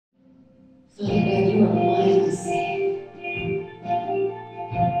Father God, you are mighty to save in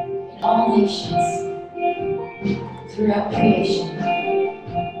all nations throughout creation.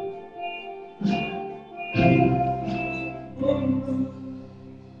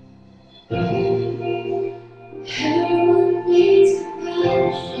 Everyone needs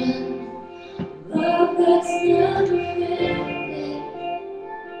compassion, love that's never ending.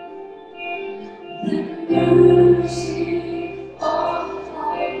 Let mercy fall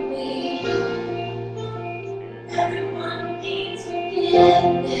on me. Everyone needs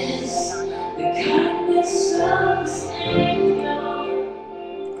forgiveness, the kindness of a Savior,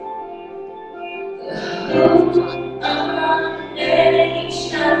 the hope of our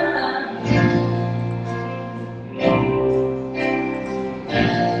nation.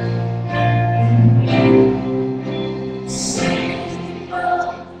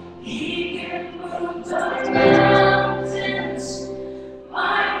 Savior, He can move the mountains.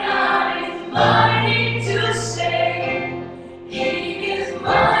 My God is mighty to save. He is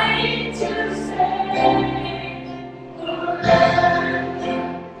mighty to save. Forever,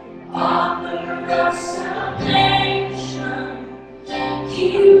 author of salvation.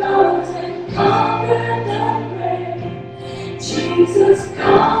 He rose and conquered the grave. Jesus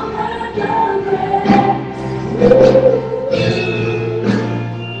conquered the grave.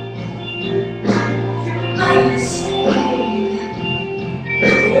 You're mighty to save.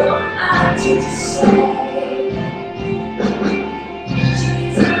 You're mighty to save.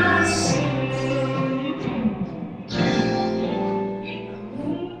 Jesus,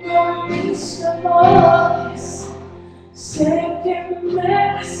 release the voice, saved in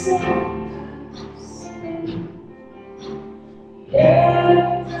Mexico's.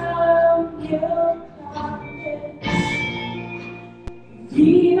 Yeah, I'm your prophets.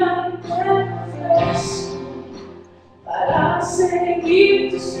 Viva Dios, para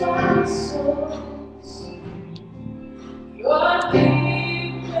seguir tus pasos. Your Do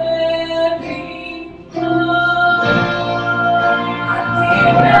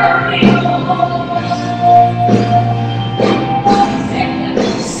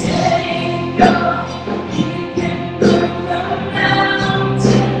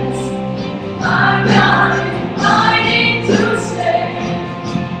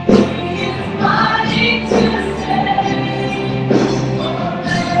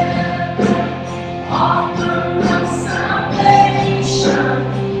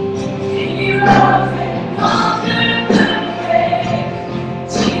you have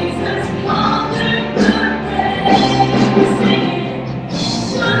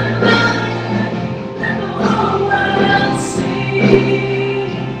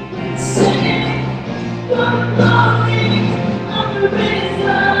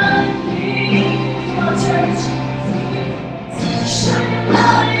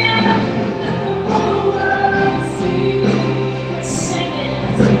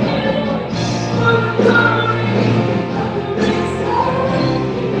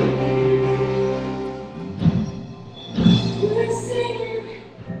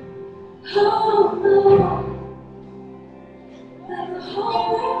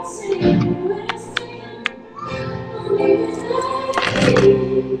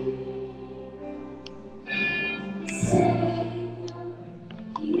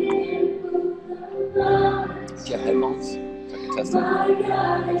headphones? So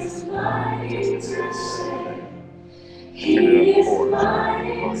I can test it. Turn it up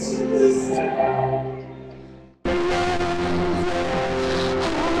 4.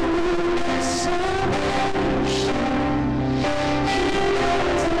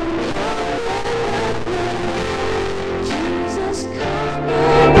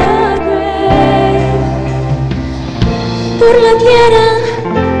 Por la tierra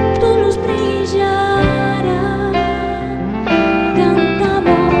tu luz brillará,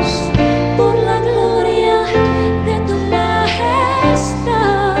 cantamos por la gloria de tu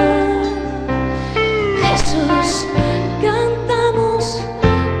majestad. Jesús, cantamos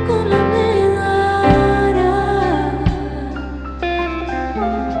con la medalla,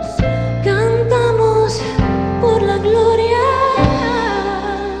 cantamos por la gloria.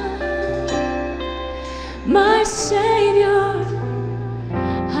 My Savior,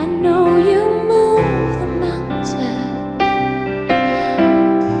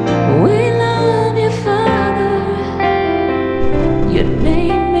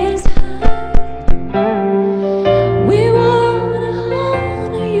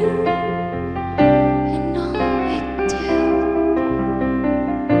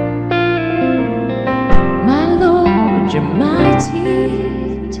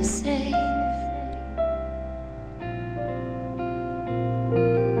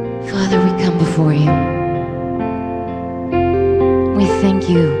 Father, we come before you. We thank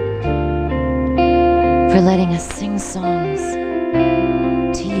you for letting us sing songs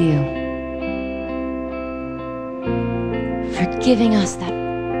to you, for giving us that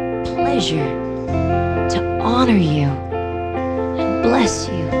pleasure to honor you and bless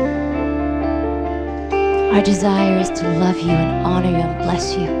you. Our desire is to love you and honor you and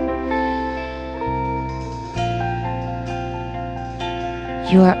bless you.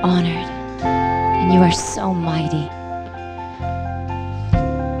 You are honored and you are so mighty.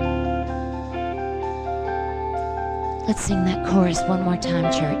 Let's sing that chorus one more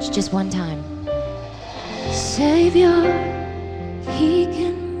time, church, just one time. Savior, he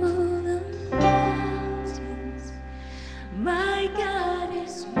can move the mountains. My God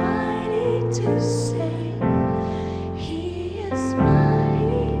is mighty to save. He is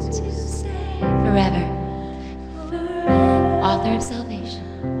mighty to save. Forever. Author of salvation.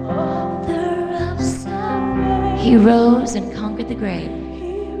 Author of salvation. He rose and conquered the grave.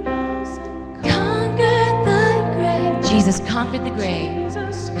 Jesus conquered the grave.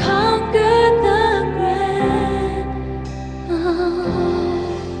 Jesus conquered the grave.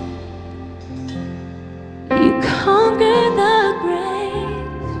 Oh, you conquered the grave.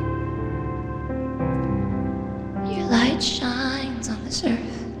 Your light shines on this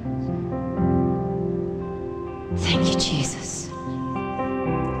earth. Thank you, Jesus.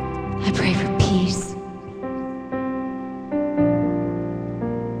 I pray for peace.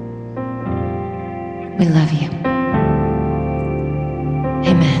 We love you.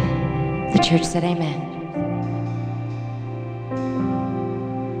 Amen. The church said amen.